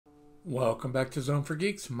Welcome back to Zone for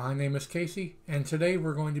Geeks. My name is Casey, and today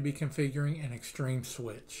we're going to be configuring an extreme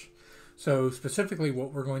switch. So specifically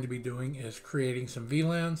what we're going to be doing is creating some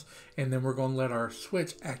VLANs, and then we're going to let our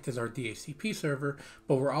switch act as our DHCP server,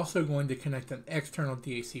 but we're also going to connect an external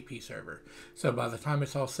DHCP server. So by the time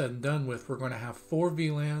it's all said and done with, we're going to have 4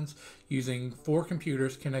 VLANs using 4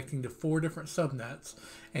 computers connecting to 4 different subnets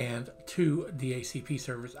and 2 DHCP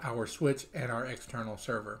servers, our switch and our external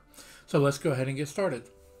server. So let's go ahead and get started.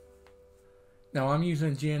 Now I'm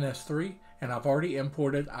using GNS3 and I've already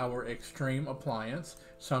imported our Extreme appliance,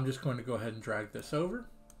 so I'm just going to go ahead and drag this over,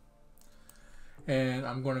 and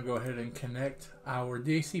I'm going to go ahead and connect our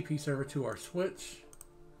DHCP server to our switch,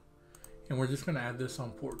 and we're just going to add this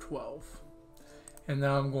on port 12. And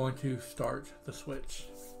now I'm going to start the switch.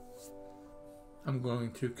 I'm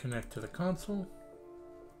going to connect to the console,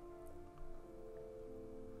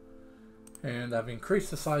 and I've increased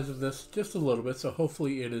the size of this just a little bit, so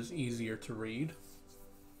hopefully it is easier to read.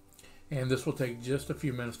 And this will take just a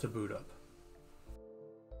few minutes to boot up.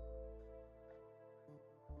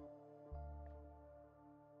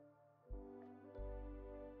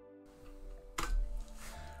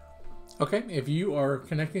 Okay, if you are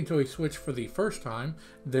connecting to a switch for the first time,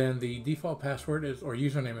 then the default password is, or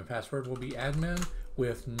username and password will be admin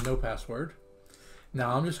with no password.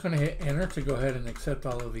 Now I'm just going to hit enter to go ahead and accept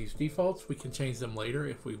all of these defaults. We can change them later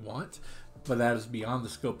if we want, but that is beyond the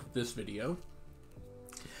scope of this video.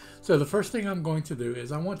 So the first thing I'm going to do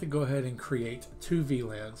is I want to go ahead and create 2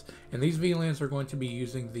 VLANs, and these VLANs are going to be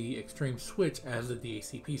using the Extreme switch as the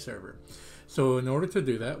DHCP server. So in order to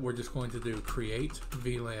do that, we're just going to do create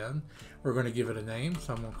VLAN. We're going to give it a name,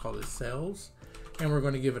 so I'm going to call this sales, and we're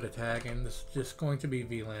going to give it a tag, and this is just going to be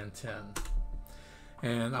VLAN 10.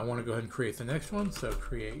 And I want to go ahead and create the next one, so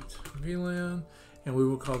create VLAN, and we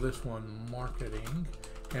will call this one marketing,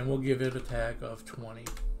 and we'll give it a tag of 20.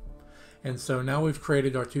 And so now we've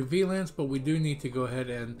created our 2 VLANs, but we do need to go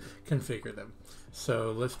ahead and configure them.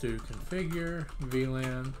 So let's do configure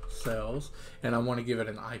VLAN sales, and I want to give it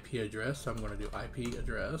an IP address, so I'm going to do IP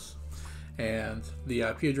address. And the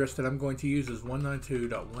IP address that I'm going to use is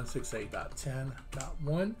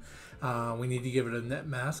 192.168.10.1. We need to give it a net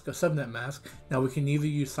mask, a subnet mask. Now we can either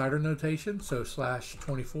use CIDR notation, so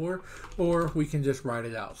 /24, or we can just write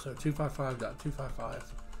it out, so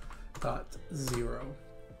 255.255.0.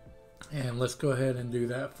 And let's go ahead and do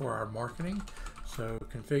that for our marketing. So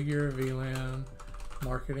configure VLAN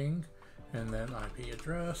marketing, and then IP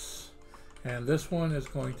address. And this one is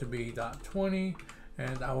going to be .20,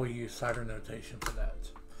 and I will use CIDR notation for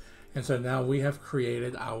that. And so now we have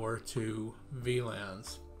created our 2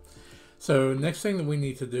 VLANs. So next thing that we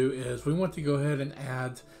need to do is we want to go ahead and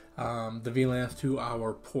add the VLANs to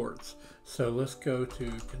our ports. So let's go to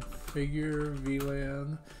configure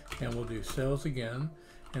VLAN, and we'll do sales again.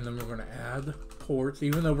 And then we're going to add ports.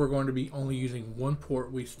 Even though we're going to be only using 1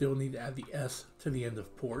 port, we still need to add the S to the end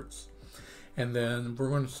of ports. And then we're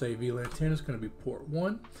going to say VLAN 10 is going to be port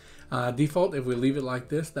 1. Default, if we leave it like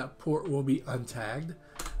this, that port will be untagged.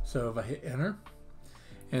 So if I hit enter,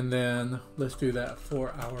 and then let's do that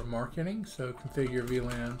for our marketing. So configure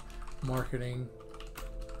VLAN marketing,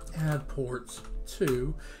 add ports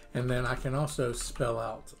 2, and then I can also spell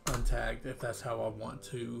out untagged if that's how I want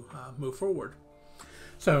to move forward.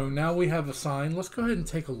 So now we have assigned. Let's go ahead and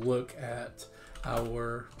take a look at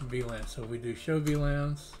our VLAN. So we do show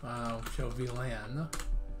VLANs, show VLAN,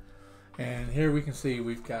 and here we can see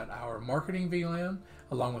we've got our marketing VLAN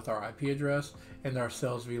along with our IP address, and our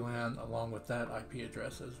sales VLAN along with that IP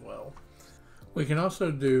address as well. We can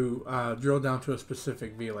also do drill down to a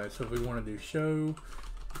specific VLAN. So if we want to do show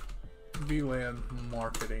VLAN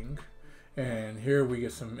marketing, and here we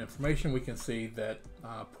get some information. We can see that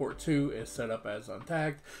port 2 is set up as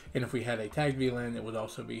untagged, and if we had a tagged VLAN, it would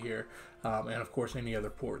also be here, and of course any other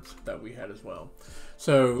ports that we had as well.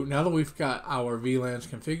 So now that we've got our VLANs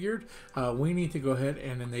configured, we need to go ahead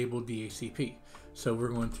and enable DHCP. So we're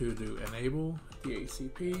going to do enable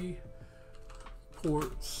DHCP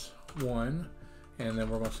ports 1, and then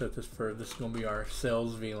we're going to set this for, this is going to be our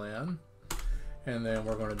sales VLAN. And then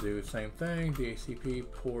we're going to do the same thing,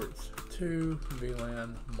 DHCP ports 2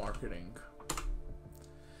 VLAN marketing.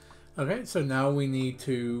 Okay, so now we need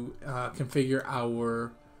to configure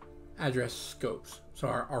our address scopes, so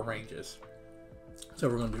our ranges. So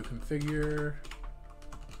we're going to do configure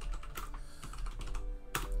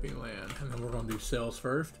VLAN, and then we're going to do sales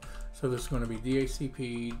first. So this is going to be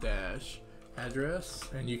DHCP-address,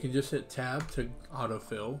 and you can just hit tab to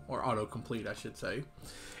autofill, or autocomplete I should say.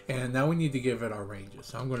 And now we need to give it our ranges.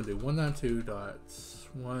 So I'm going to do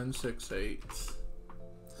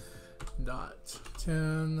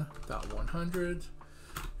 192.168.10.100,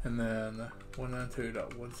 and then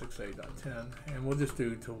 192.168.10, and we'll just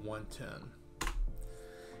do to 110.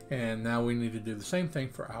 And now we need to do the same thing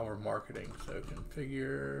for our marketing. So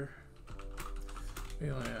configure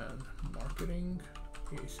VLAN marketing,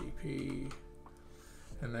 DHCP,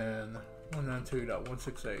 and then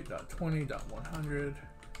 192.168.20.100,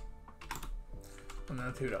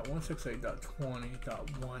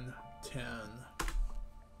 192.168.20.110.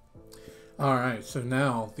 Alright, so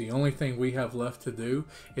now the only thing we have left to do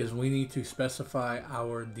is we need to specify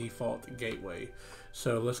our default gateway.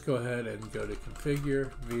 So let's go ahead and go to configure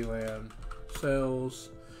VLAN sales,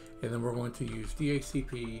 and then we're going to use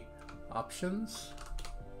DHCP options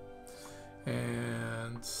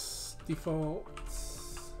and default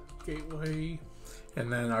gateway,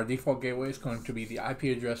 and then our default gateway is going to be the IP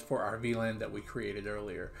address for our VLAN that we created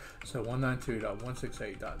earlier. So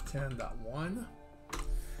 192.168.10.1,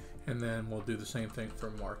 and then we'll do the same thing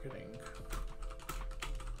for marketing.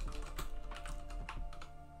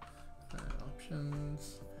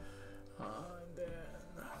 Options, and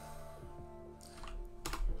then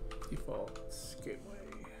default gateway.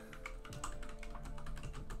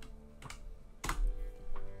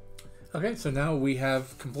 Okay, so now we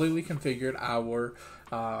have completely configured our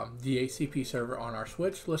DHCP server on our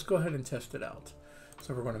switch. Let's go ahead and test it out.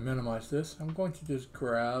 So we're going to minimize this. I'm going to just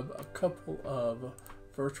grab a couple of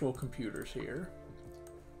virtual computers here,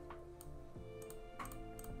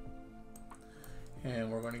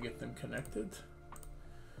 and we're going to get them connected.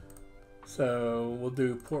 So we'll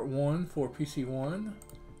do port 1 for PC1,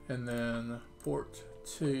 and then port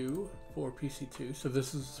 2 for PC2. So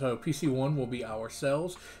PC1 will be our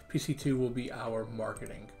sales, PC2 will be our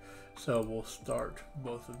marketing. So we'll start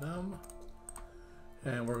both of them,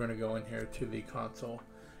 and we're going to go in here to the console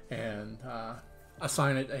and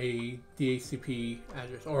assign it a DHCP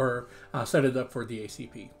address, or set it up for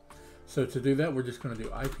DHCP. So to do that, we're just going to do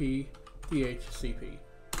IP DHCP.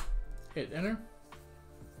 Hit enter.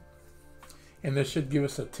 And this should give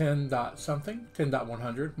us a 10 dot something,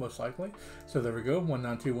 10.100 most likely. So there we go,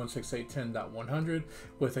 192.168.10.100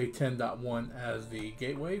 with a 10.1 as the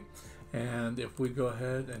gateway. And if we go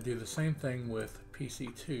ahead and do the same thing with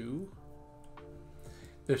PC2,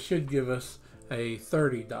 this should give us a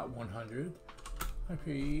 30.100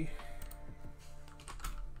 IP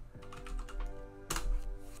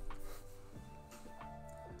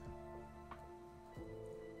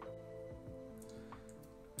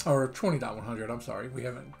or 20.100, I'm sorry, we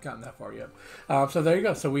haven't gotten that far yet. So there you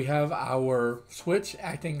go. So we have our switch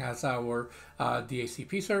acting as our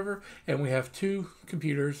DHCP server, and we have two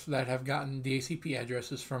computers that have gotten DHCP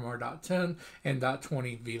addresses from our .10 and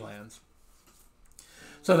 .20 VLANs.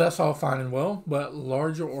 So that's all fine and well, but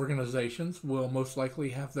larger organizations will most likely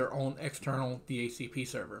have their own external DHCP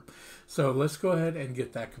server. So let's go ahead and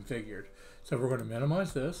get that configured. So we're going to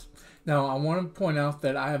minimize this. Now I want to point out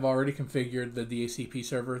that I have already configured the DHCP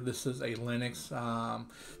server. This is a Linux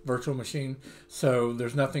virtual machine, so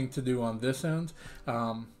there's nothing to do on this end.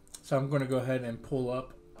 So I'm going to go ahead and pull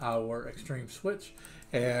up our Extreme Switch,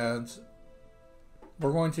 and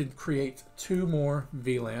we're going to create two more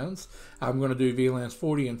VLANs. I'm going to do VLANs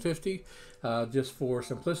 40 and 50 just for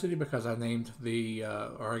simplicity, because I named the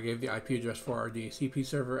or I gave the IP address for our DHCP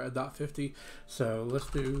server at .50. So let's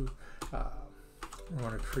do we're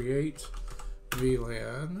going to create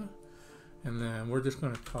VLAN, and then we're just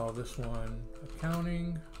going to call this one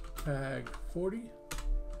accounting tag 40.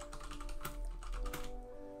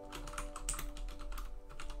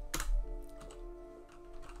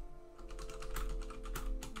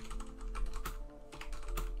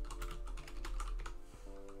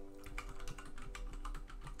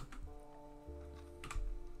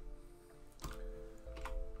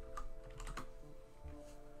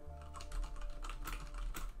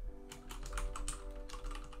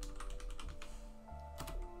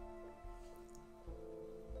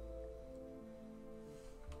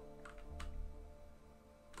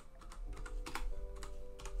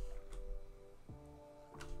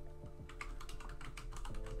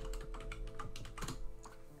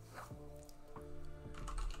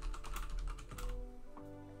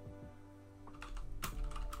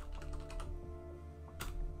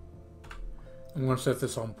 I'm going to set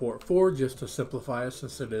this on port 4 just to simplify it,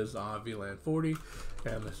 since it is VLAN 40,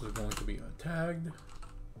 and this is going to be untagged.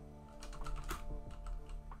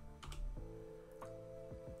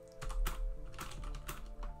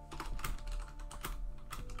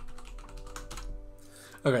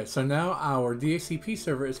 Okay, so now our DHCP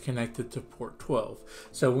server is connected to port 12.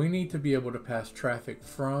 So we need to be able to pass traffic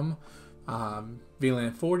from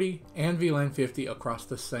VLAN 40 and VLAN 50 across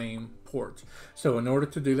the same port. So in order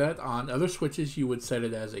to do that, on other switches you would set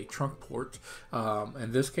it as a trunk port.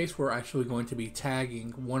 In this case, we're actually going to be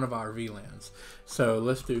tagging one of our VLANs. So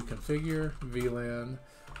let's do configure VLAN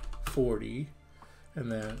 40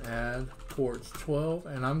 and then add ports 12,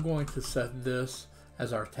 and I'm going to set this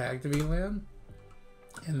as our tagged VLAN.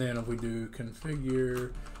 And then if we do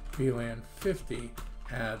configure VLAN 50,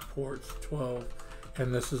 add ports 12,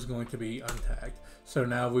 and this is going to be untagged. So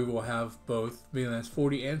now we will have both VLANs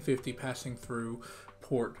 40 and 50 passing through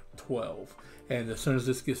port 12. And as soon as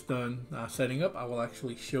this gets done setting up, I will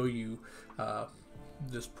actually show you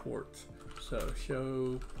this port. So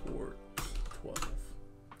show port 12.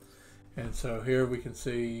 And so here we can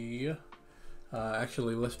see,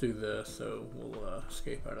 actually let's do this, so we'll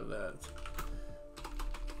escape out of that.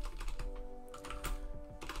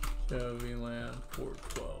 Show VLAN port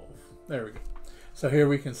 12. There we go. So here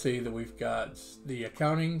we can see that we've got the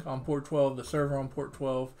accounting on port 12, the server on port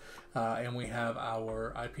 12, and we have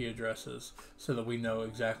our IP addresses so that we know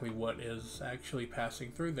exactly what is actually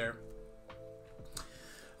passing through there.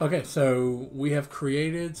 Okay, so we have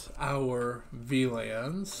created our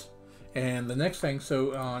VLANs. And the next thing,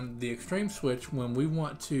 so on the Extreme switch, when we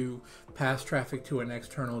want to pass traffic to an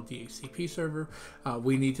external DHCP server,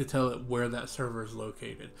 we need to tell it where that server is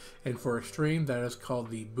located. And for Extreme, that is called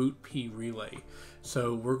the boot P relay.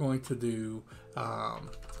 So we're going to do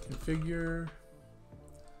configure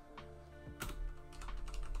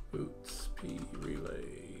boots P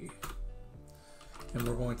relay. And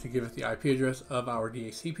we're going to give it the IP address of our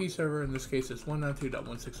DHCP server. In this case, it's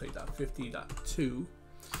 192.168.50.2.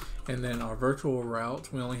 And then our virtual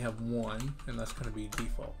route, we only have one, and that's going to be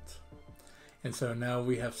default. And so now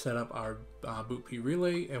we have set up our boot P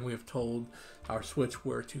relay, and we have told our switch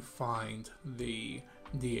where to find the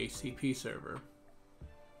DHCP server.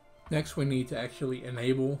 Next, we need to actually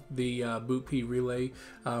enable the boot P relay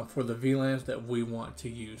for the VLANs that we want to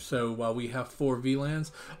use. So while we have 4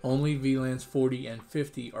 VLANs, only VLANs 40 and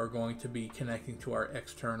 50 are going to be connecting to our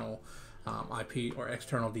external IP or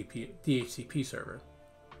external DHCP server.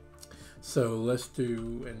 So let's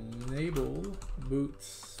do enable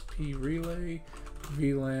boots P relay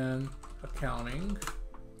VLAN accounting,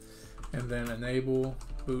 and then enable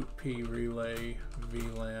boot P relay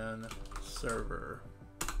VLAN server.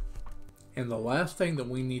 And the last thing that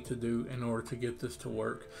we need to do in order to get this to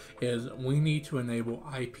work is we need to enable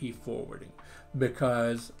IP forwarding,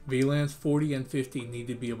 because VLANs 40 and 50 need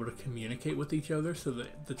to be able to communicate with each other so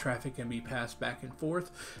that the traffic can be passed back and forth.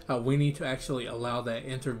 We need to actually allow that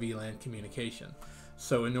inter-VLAN communication.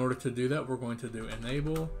 So in order to do that, we're going to do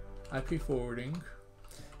enable IP forwarding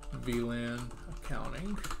VLAN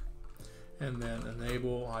accounting, and then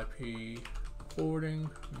enable IP forwarding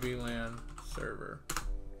VLAN server.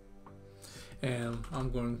 And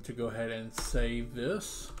I'm going to go ahead and save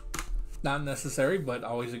this. Not necessary, but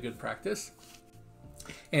always a good practice.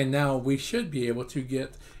 And now we should be able to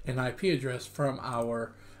get an IP address from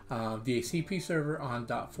our DHCP server on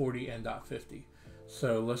 .40 and .50.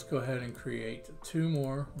 So let's go ahead and create 2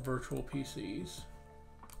 more virtual PCs.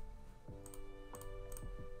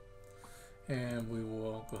 And we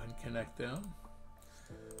will go ahead and connect them.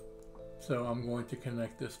 So I'm going to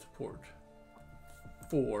connect this to port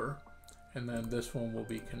 4. And then this one will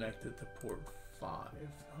be connected to port 5.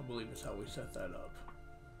 I believe is how we set that up.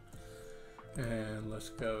 And let's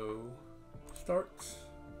go start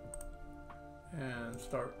and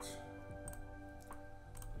start.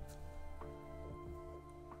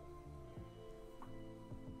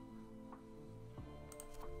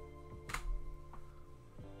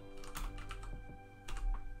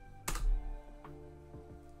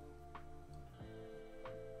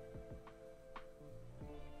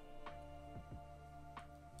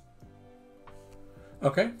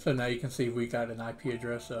 Okay, so now you can see we got an IP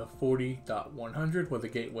address of 40.100 with a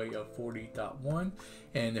gateway of 40.1,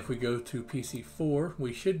 and if we go to PC4,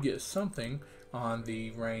 we should get something on the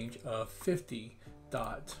range of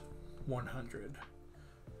 50.100.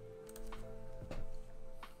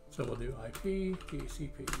 So we'll do IP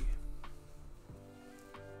DHCP.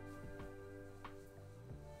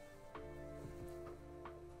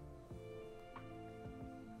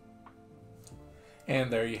 And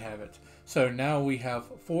there you have it. So now we have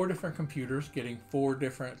 4 different computers getting 4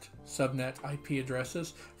 different subnet IP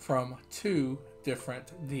addresses from 2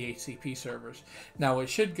 different DHCP servers. Now it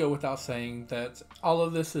should go without saying that all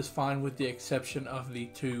of this is fine with the exception of the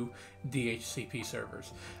 2 DHCP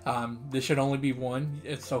servers. This should only be one.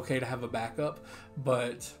 It's okay to have a backup,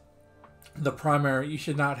 but the primary, you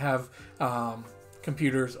should not have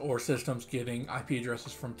computers or systems getting IP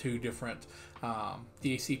addresses from 2 different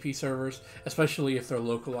DHCP servers, especially if they're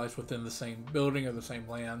localized within the same building or the same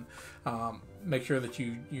LAN. Make sure that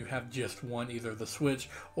you have just one, either the switch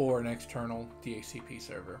or an external DHCP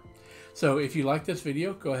server. So if you like this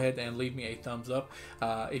video, go ahead and leave me a thumbs up.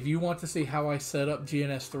 If you want to see how I set up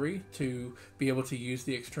GNS3 to be able to use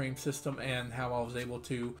the Extreme system and how I was able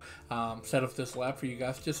to set up this lab for you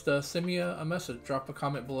guys, just send me a message, drop a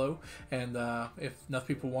comment below, and if enough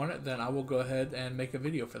people want it, then I will go ahead and make a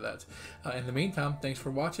video for that. In the meantime, thanks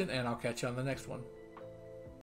for watching, and I'll catch you on the next one.